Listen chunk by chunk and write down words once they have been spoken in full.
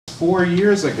4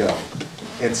 years ago.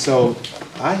 And so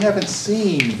I haven't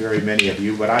seen very many of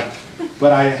you, but I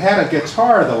had a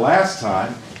guitar the last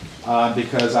time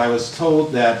because I was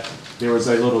told that there was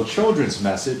a little children's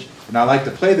message, and I like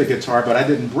to play the guitar, but I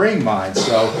didn't bring mine,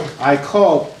 so I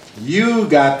called. You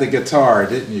got the guitar,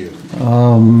 didn't you?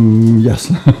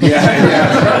 Yes.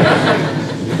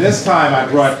 Yeah. This time I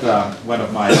brought one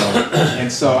of my own,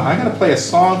 and so I'm going to play a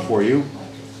song for you,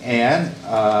 and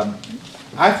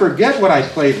I forget what I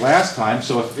played last time,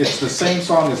 so if it's the same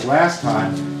song as last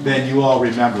time, then you all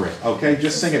remember it, okay?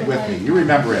 Just sing it with me. You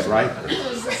remember it, right?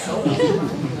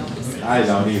 I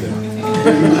don't either.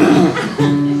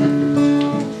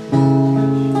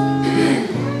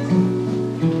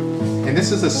 And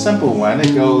this is a simple one.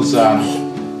 It goes,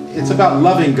 it's about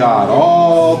loving God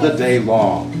all the day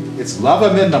long. It's love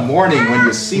Him in the morning when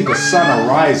you see the sun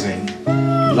arising.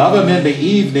 Love Him in the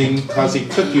evening because He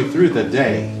took you through the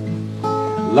day.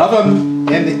 Love Him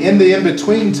in the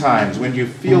in-between times when you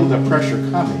feel the pressure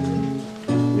coming.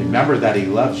 Remember that He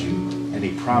loves you and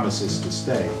He promises to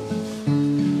stay.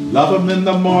 Love Him in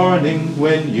the morning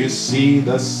when you see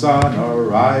the sun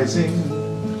arising.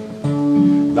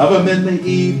 Love Him in the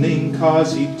evening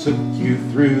cause He took you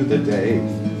through the day.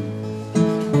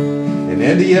 And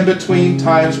in the in-between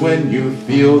times when you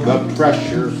feel the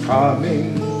pressure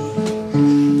coming,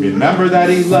 remember that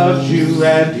He loves you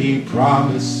and He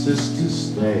promises to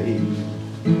stay.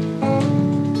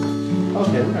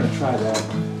 Okay, we're going to try that.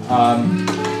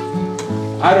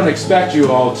 I don't expect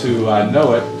you all to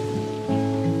know it,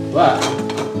 but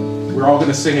we're all going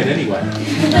to sing it anyway.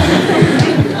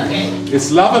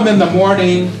 It's love Him in the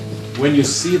morning when you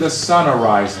see the sun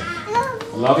arising.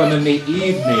 Love Him in the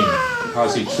evening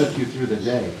because He took you through the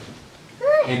day.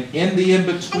 And in the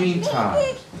in-between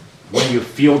times when you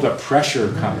feel the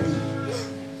pressure coming.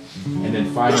 And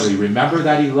then finally, remember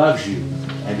that He loves you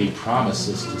and He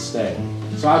promises to stay.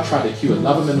 So I'll try to cue it.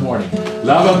 Love Him in the morning.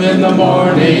 Love Him in the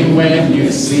morning when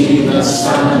you see the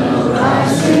sun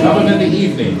arising. Love Him in the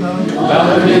evening.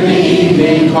 Love Him in the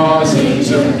evening cause He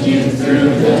took you through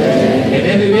the day. And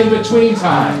in the in-between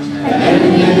time. And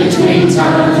in the in-between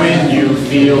time when you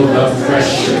feel the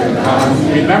pressure come.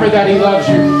 Remember that He loves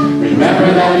you.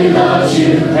 Remember that He loves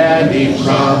you and He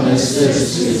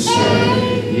promises to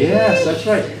stay. Yes, that's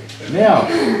right. Now,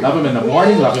 love Him in the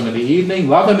morning, love Him in the evening,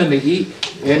 love Him in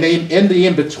the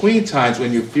in-between times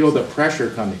when you feel the pressure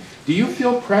coming. Do you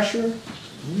feel pressure?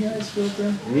 You guys feel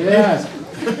pressure? Yes,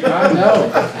 I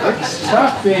know. It's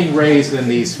tough being raised in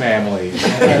these families.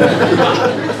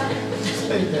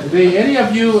 Do any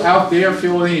of you out there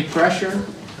feel any pressure?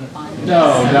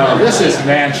 No, this is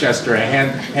Manchester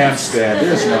and Hampstead.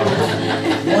 There's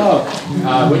no.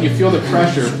 When you feel the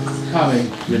pressure coming,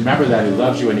 remember that He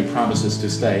loves you and He promises to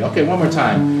stay. Okay, one more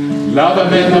time. Love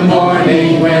Him in the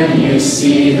morning when you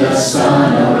see the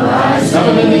sun arise. Love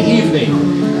Him in the evening.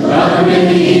 Love Him in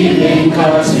the evening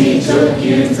because He took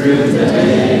you through the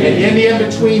day. And in the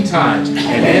in-between times.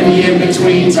 And in the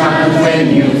in-between times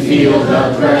when you feel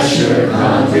the pressure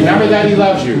come. Remember that He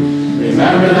loves you.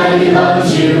 Remember that He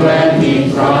loves you and He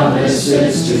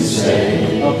promises to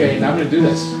stay. Okay, now I'm going to do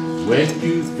this. When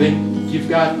you think you've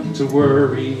got to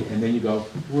worry, and then you go,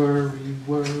 worry,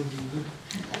 worry.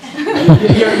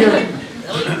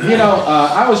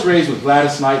 I was raised with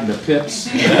Gladys Knight and the Pips.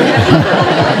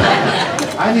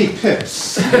 I need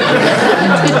Pips.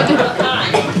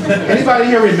 Anybody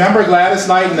here remember Gladys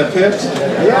Knight and the Pips?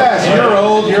 Yes, you're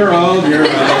old.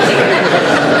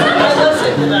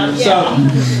 So,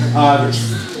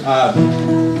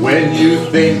 when you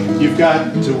think you've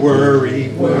got to worry,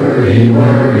 worry,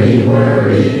 worry,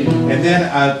 worry. And then,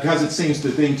 because it seems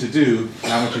the thing to do,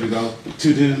 I want you to go,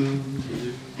 to do.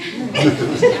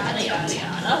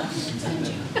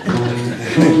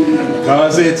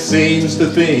 Because it seems the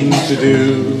thing to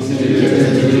do.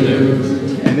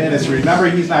 And then it's remember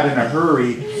He's not in a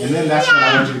hurry. And then that's when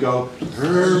I want you to go,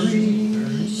 hurry.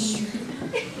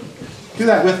 Do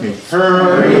that with me.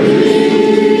 Hurry.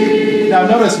 Now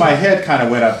notice my head kind of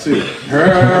went up too.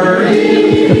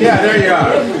 Hurry. Yeah, there you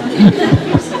are.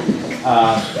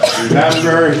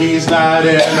 Remember He's not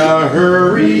in a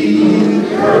hurry.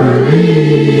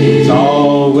 He's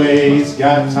always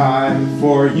got time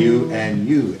for you and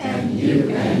you and you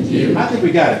and you. I think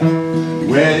we got it.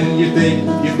 When you think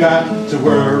you've got to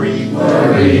worry,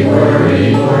 worry,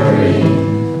 worry, worry.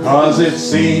 'Cause it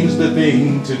seems the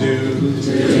thing to do.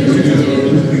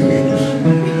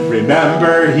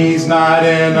 Remember He's not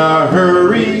in a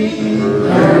hurry.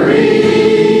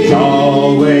 He's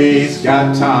always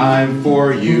got time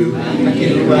for you and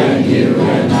you and you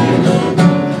and you.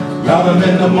 Love Him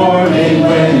in the morning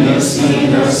when you see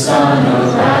the sun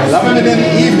arise. Love Him in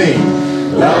the evening.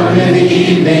 Love him in the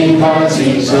evening, cause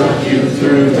he took you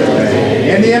through the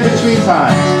day. In the in-between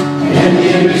times. In the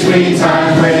in-between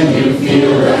times when you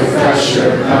feel the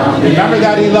pressure coming. Remember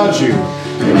that he loves you.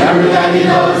 Remember that he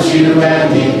loves you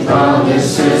and he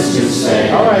promises to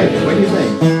stay. All right, what do you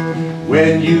think?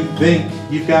 When you think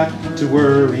you've got to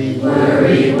worry,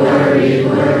 worry, worry,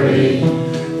 worry,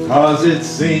 cause it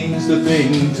seems the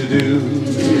thing to do.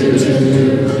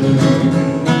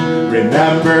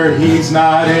 Remember, he's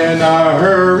not in a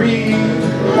hurry.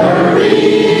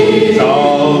 He's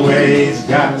always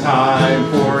got time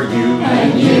for you.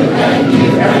 And you, and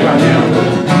you. Everybody now.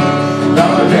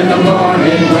 Love him in the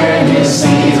morning when you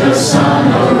see the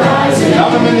sun arising.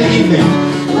 Love him in the evening.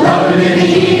 Love him in the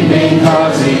evening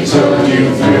cause he took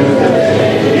you through the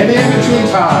day. In the in-between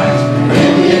times.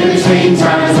 In the in-between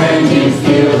times when you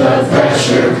feel the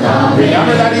pressure coming.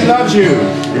 Remember that he loves you.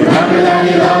 Remember that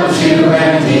he loves you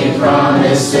and he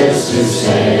promises to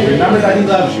stay. Remember that he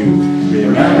loves you.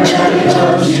 Remember that he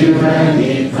loves you and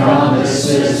he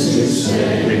promises to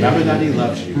stay. Remember that he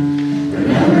loves you.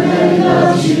 Remember that he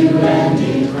loves you and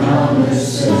he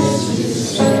promises to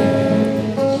stay.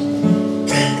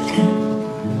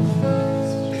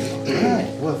 All right.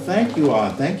 Well, thank you all.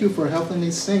 Thank you for helping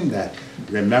me sing that.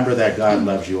 Remember that God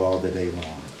loves you all the day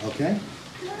long. Okay?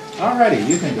 All righty.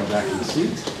 You can go back to the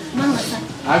seat.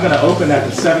 I'm going to open at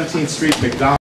the 17th Street McDonald's.